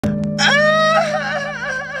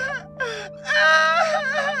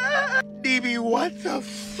DB, what the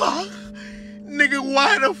fuck? Nigga,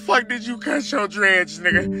 why the fuck did you cut your dreads,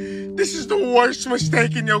 nigga? This is the worst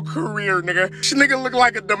mistake in your career, nigga. This nigga look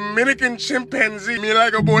like a Dominican chimpanzee. Me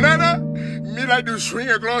like a banana, me like to swing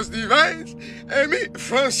across the vines, and me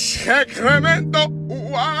from Sacramento.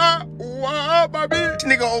 Baby. This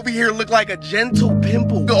nigga over here look like a gentle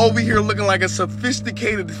pimple. Nigga over here looking like a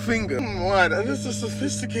sophisticated finger. What? That's a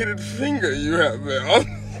sophisticated finger you have,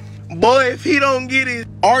 man. Boy, if he don't get his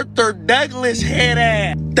Arthur Douglas head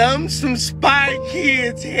ass, thumb some Spy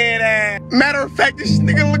Kids head ass. Matter of fact, this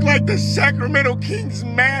nigga look like the Sacramento Kings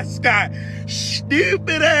mascot.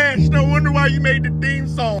 Stupid ass. No wonder why you made the theme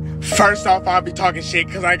song. First off, I'll be talking shit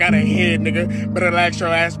because I got a head, nigga. Better relax your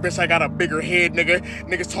ass, bitch. I got a bigger head, nigga.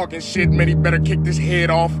 Niggas talking shit, man. He better kick this head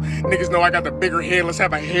off. Niggas know I got the bigger head. Let's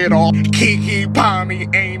have a head off. Kiki, Pommy,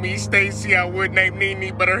 Amy, Stacy. I would name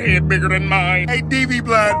Nene, but her head bigger than mine. Hey, DV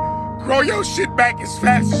Blood. Grow your shit back as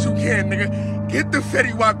fast as you can, nigga. Get the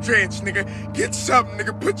Fetty Wap dreads, nigga. Get something,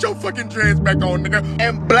 nigga. Put your fucking dreads back on, nigga.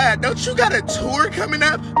 And Vlad, don't you got a tour coming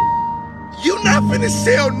up? You not finna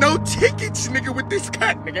sell no tickets, nigga, with this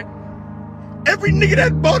cut, nigga. Every nigga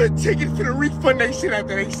that bought a ticket finna refund their shit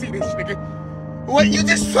after they see this, nigga. What, you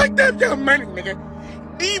just fucked up your money,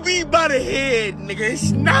 nigga. DB by the head, nigga. It's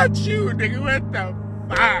not you, nigga. What the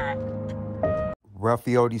fuck?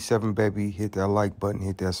 Ruffy87, baby, hit that like button,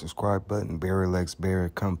 hit that subscribe button, Barry Lex,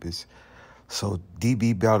 Barry Compass. So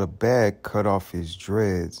DB Boutabag cut off his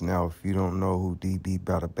dreads. Now, if you don't know who DB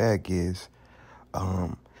Boutabag is,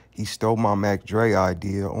 he stole my Mac Dre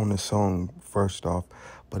idea on the song, first off,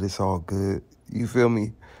 but it's all good. You feel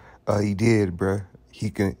me? He did, bruh.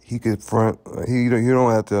 He could front. You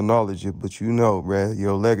don't have to acknowledge it, but you know, bruh.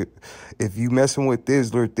 Yo, if you messing with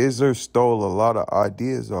Thizzler stole a lot of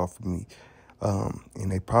ideas off of me.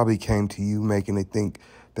 And they probably came to you making it think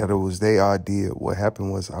that it was their idea. What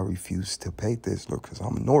happened was I refused to pay Thizzler because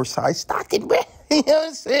I'm a Northside Stockton, bruh. You know what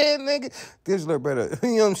I'm saying, nigga? Thizzler better,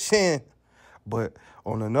 you know what I'm saying? But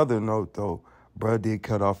on another note, though, bruh did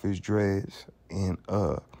cut off his dreads. And,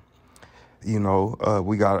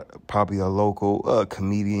 we got probably a local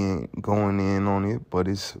comedian going in on it, but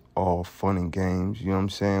it's all fun and games. You know what I'm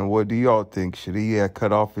saying? What do y'all think? Should he have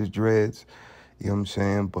cut off his dreads? You know what I'm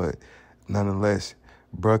saying? But nonetheless,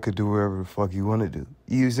 bruh could do whatever the fuck he want to do.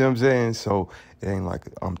 You see what I'm saying? So it ain't like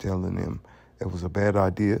I'm telling him it was a bad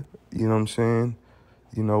idea. You know what I'm saying?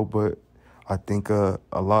 You know, but I think a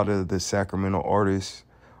lot of the Sacramento artists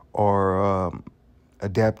are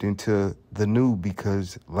adapting to the new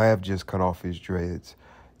because Lav just cut off his dreads.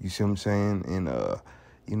 You see what I'm saying? And, the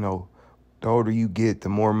older you get, the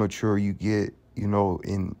more mature you get,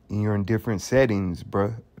 and you're in different settings,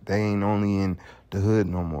 bruh. They ain't only in the hood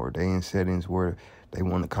no more. They in settings where they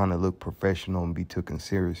want to kind of look professional and be taken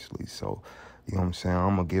seriously. So, you know what I'm saying?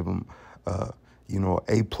 I'm going to give them, A+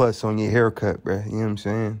 on your haircut, bruh. You know what I'm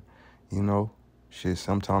saying? Shit,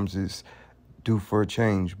 sometimes it's due for a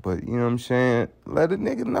change. But, you know what I'm saying? Let a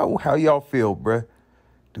nigga know how y'all feel, bruh.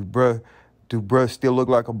 Do bruh still look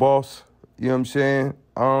like a boss? You know what I'm saying?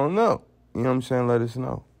 I don't know. You know what I'm saying? Let us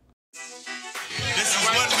know. This is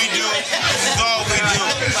what we do. This is all we do.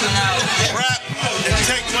 Rap and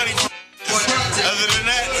take money. Other than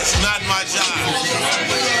that, it's not my job.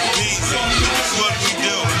 Easy. This is what we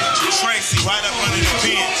do. Tracy, right up under the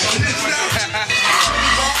bench.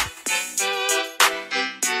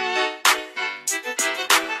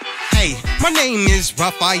 Hey, my name is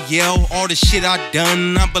Raphael. All the shit I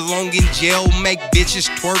done, I belong in jail. Make bitches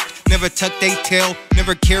twerk, never tuck they tail.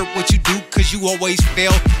 Never care what you do, cause you always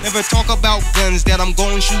fail. Never talk about guns that I'm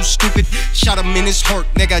going shoot stupid. Shot him in his heart,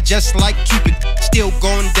 nigga, just like Cupid. Still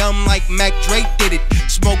going dumb like Mac Dre did it.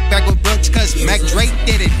 Smoke back with blunts cause Mac Dre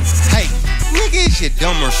did it. Hey, nigga, is you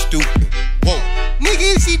dumb or stupid? Whoa,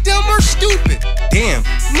 nigga, is he dumb or stupid? Damn,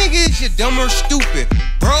 nigga, is you dumb or stupid?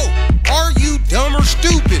 Bro, are you dumb or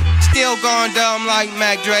stupid? Still going dumb like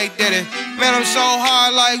Mac Dre did it. Man, I'm so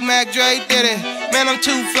hard like Mac Dre did it. Man, I'm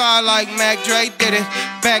too fly like Mac Dre did it.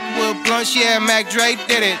 Back with blunts, yeah, Mac Dre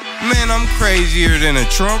did it. Man, I'm crazier than a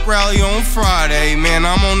Trump rally on Friday. Man,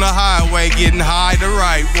 I'm on the highway getting high the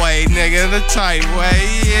right way, nigga, the tight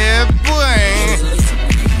way, yeah, boy.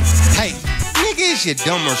 Hey, nigga, is you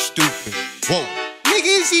dumb or stupid? Whoa,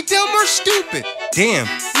 nigga, is he dumb or stupid? Damn,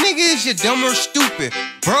 nigga, is you dumb or stupid?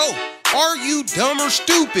 Bro, are you dumb or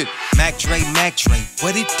stupid? Mac Dre,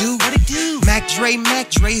 what it do? What it do? Mac Dre,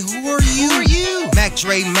 who are you? Who are you? Mac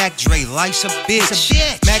Dre, life's a bitch.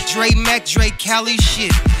 Mac Dre, Cali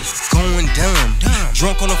shit. Going dumb,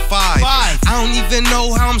 drunk on a 5. I don't even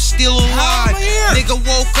know how I'm still alive. Nigga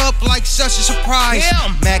woke up like such a surprise.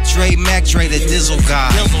 Damn. Mac Dre, the Dizzle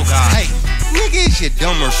guy. Hey. nigga, is you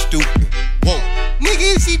dumb or stupid? Whoa,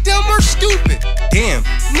 nigga, is he dumb or stupid? Damn,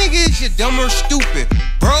 nigga, is you dumb or stupid?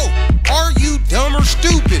 Bro, are you dumb or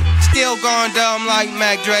stupid? Still going dumb like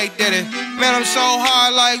Mac Dre did it. Man, I'm so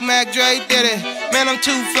hard like Mac Dre did it. Man, I'm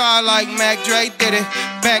too fly like Mac Dre did it.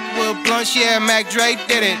 Back with blunts, yeah, Mac Dre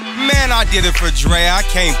did it. Man, I did it for Dre, I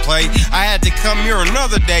can't play. I had to come here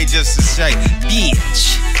another day just to say,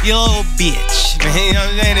 bitch, you little bitch. Man, you know what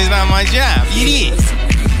I'm saying? It's not my job. It is.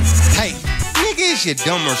 Hey, nigga, is you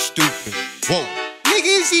dumb or stupid? Whoa,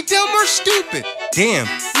 nigga, is he dumb or stupid? Damn,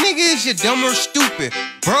 nigga, is you dumb or stupid?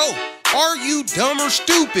 Bro, are you dumb or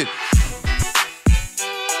stupid?